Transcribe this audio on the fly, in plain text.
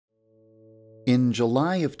In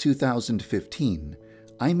July of 2015,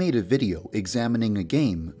 I made a video examining a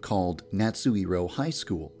game called Natsuhiro High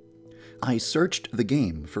School. I searched the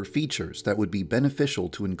game for features that would be beneficial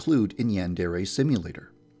to include in Yandere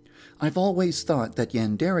Simulator. I've always thought that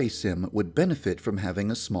Yandere Sim would benefit from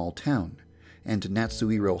having a small town, and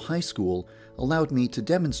Natsuhiro High School allowed me to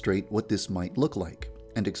demonstrate what this might look like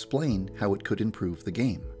and explain how it could improve the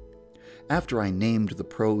game. After I named the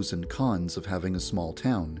pros and cons of having a small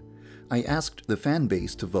town, I asked the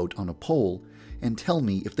fanbase to vote on a poll and tell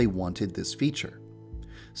me if they wanted this feature.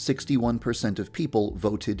 61% of people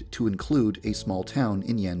voted to include a small town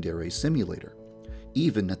in Yandere Simulator,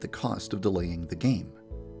 even at the cost of delaying the game.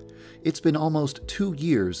 It's been almost 2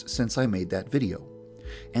 years since I made that video,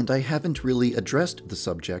 and I haven't really addressed the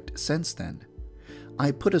subject since then.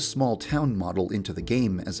 I put a small town model into the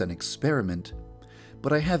game as an experiment,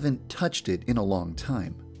 but I haven't touched it in a long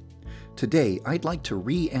time. Today, I'd like to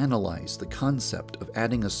reanalyze the concept of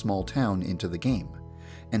adding a small town into the game,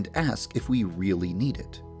 and ask if we really need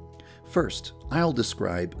it. First, I'll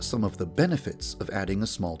describe some of the benefits of adding a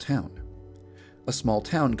small town. A small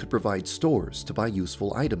town could provide stores to buy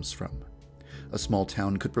useful items from. A small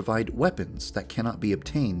town could provide weapons that cannot be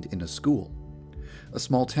obtained in a school. A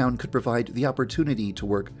small town could provide the opportunity to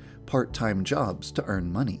work part-time jobs to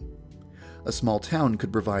earn money. A small town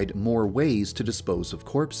could provide more ways to dispose of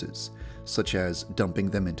corpses, such as dumping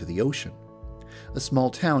them into the ocean. A small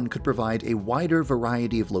town could provide a wider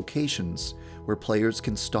variety of locations where players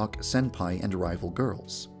can stalk senpai and rival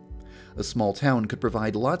girls. A small town could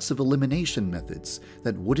provide lots of elimination methods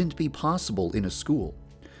that wouldn't be possible in a school,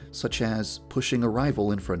 such as pushing a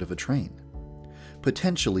rival in front of a train.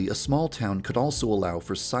 Potentially, a small town could also allow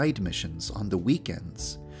for side missions on the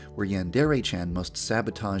weekends, where Yandere-chan must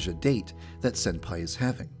sabotage a date that senpai is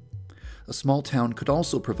having. A small town could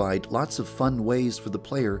also provide lots of fun ways for the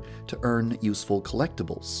player to earn useful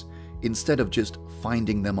collectibles, instead of just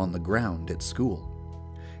finding them on the ground at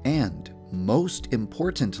school. And, most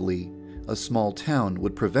importantly, a small town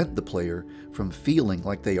would prevent the player from feeling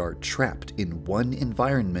like they are trapped in one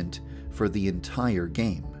environment for the entire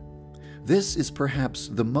game. This is perhaps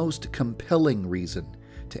the most compelling reason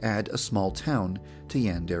to add a small town to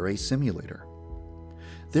Yandere Simulator.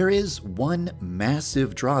 There is one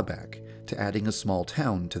massive drawback to adding a small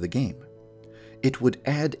town to the game. It would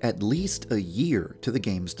add at least a year to the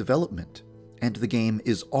game's development, and the game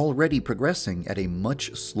is already progressing at a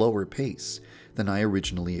much slower pace than I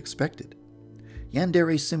originally expected.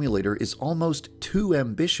 Yandere Simulator is almost too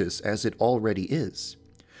ambitious as it already is,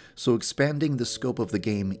 so expanding the scope of the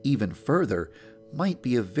game even further might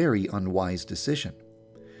be a very unwise decision.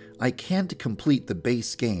 I can't complete the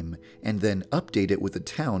base game and then update it with a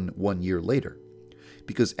town 1 year later,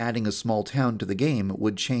 because adding a small town to the game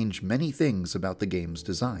would change many things about the game's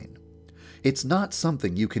design. It's not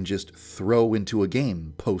something you can just throw into a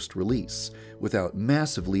game post-release without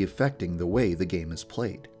massively affecting the way the game is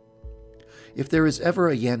played. If there is ever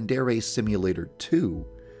a Yandere Simulator 2,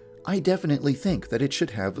 I definitely think that it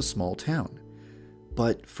should have a small town.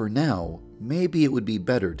 But for now, maybe it would be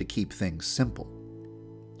better to keep things simple.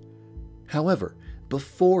 However,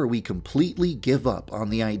 before we completely give up on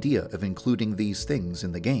the idea of including these things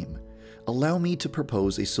in the game, allow me to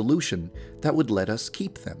propose a solution that would let us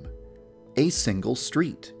keep them. A single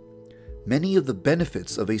street. Many of the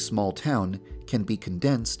benefits of a small town can be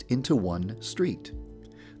condensed into one street.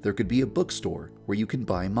 There could be a bookstore where you can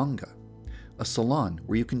buy manga, a salon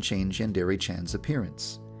where you can change Yandere-chan's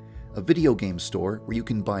appearance, a video game store where you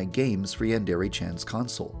can buy games for Yandere-chan's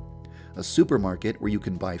console, a supermarket where you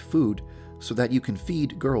can buy food so that you can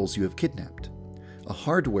feed girls you have kidnapped, a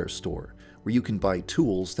hardware store where you can buy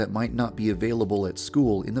tools that might not be available at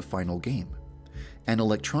school in the final game, an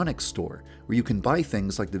electronics store where you can buy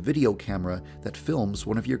things like the video camera that films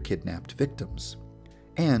one of your kidnapped victims,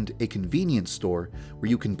 and a convenience store where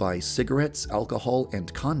you can buy cigarettes, alcohol,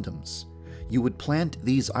 and condoms. You would plant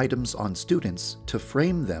these items on students to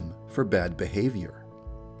frame them for bad behavior.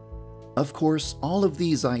 Of course, all of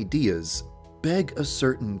these ideas beg a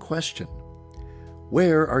certain question.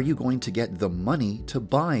 Where are you going to get the money to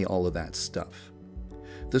buy all of that stuff?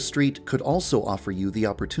 The street could also offer you the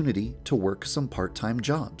opportunity to work some part-time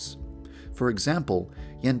jobs. For example,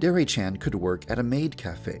 Yandere-chan could work at a maid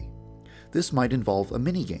cafe. This might involve a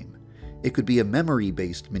minigame. It could be a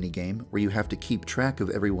memory-based minigame where you have to keep track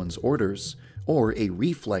of everyone's orders, or a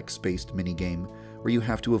reflex-based minigame where you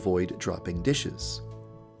have to avoid dropping dishes.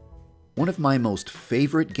 One of my most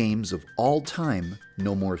favorite games of all time,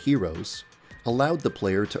 No More Heroes, allowed the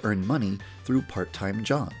player to earn money through part-time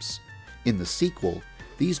jobs. In the sequel,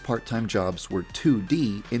 these part-time jobs were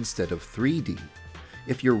 2D instead of 3D.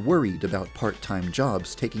 If you're worried about part-time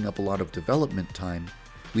jobs taking up a lot of development time,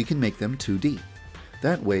 we can make them 2D.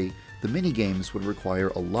 That way, the minigames would require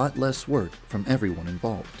a lot less work from everyone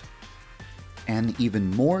involved. An even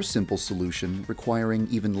more simple solution requiring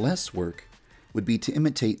even less work would be to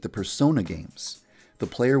imitate the Persona games. The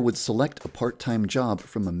player would select a part-time job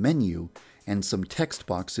from a menu, and some text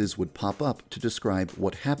boxes would pop up to describe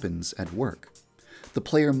what happens at work. The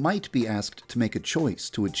player might be asked to make a choice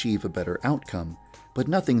to achieve a better outcome, but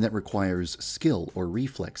nothing that requires skill or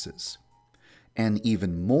reflexes. An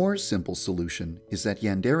even more simple solution is that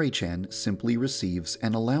Yandere-chan simply receives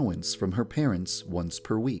an allowance from her parents once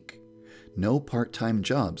per week. No part-time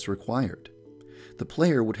jobs required. The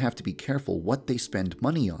player would have to be careful what they spend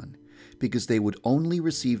money on, because they would only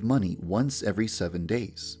receive money once every 7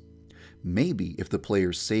 days. Maybe if the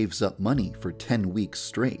player saves up money for 10 weeks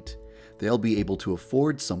straight, they'll be able to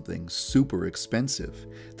afford something super expensive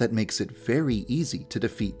that makes it very easy to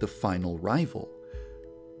defeat the final rival.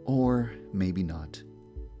 Or maybe not.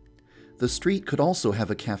 The street could also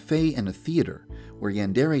have a cafe and a theater where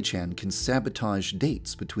Yandere-chan can sabotage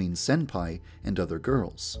dates between senpai and other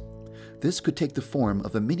girls. This could take the form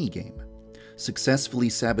of a minigame. Successfully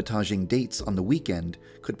sabotaging dates on the weekend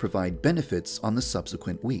could provide benefits on the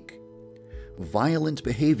subsequent week. Violent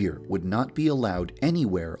behavior would not be allowed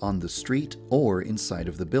anywhere on the street or inside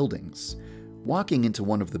of the buildings. Walking into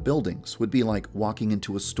one of the buildings would be like walking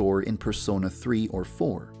into a store in Persona 3 or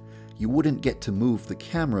 4. You wouldn't get to move the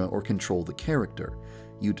camera or control the character.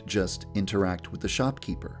 You'd just interact with the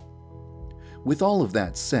shopkeeper. With all of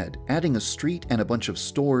that said, adding a street and a bunch of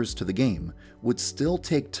stores to the game would still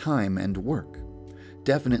take time and work.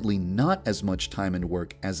 Definitely not as much time and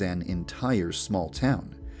work as an entire small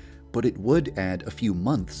town, but it would add a few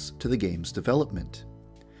months to the game's development.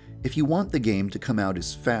 If you want the game to come out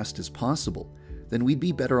as fast as possible, then we'd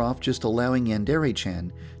be better off just allowing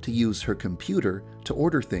Yandere-chan to use her computer to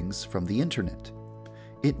order things from the internet.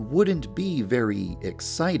 It wouldn't be very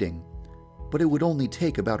exciting, but it would only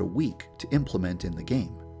take about a week to implement in the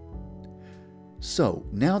game. So,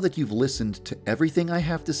 now that you've listened to everything I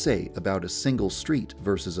have to say about a single street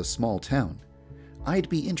versus a small town, I'd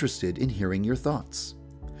be interested in hearing your thoughts.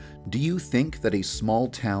 Do you think that a small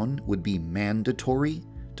town would be mandatory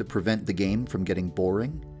to prevent the game from getting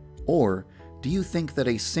boring? Or do you think that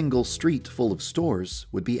a single street full of stores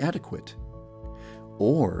would be adequate?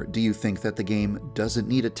 Or do you think that the game doesn't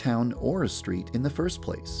need a town or a street in the first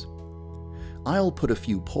place? I'll put a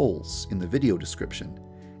few polls in the video description,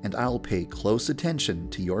 and I'll pay close attention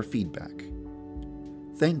to your feedback.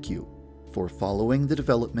 Thank you for following the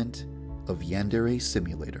development of Yandere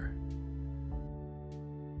Simulator.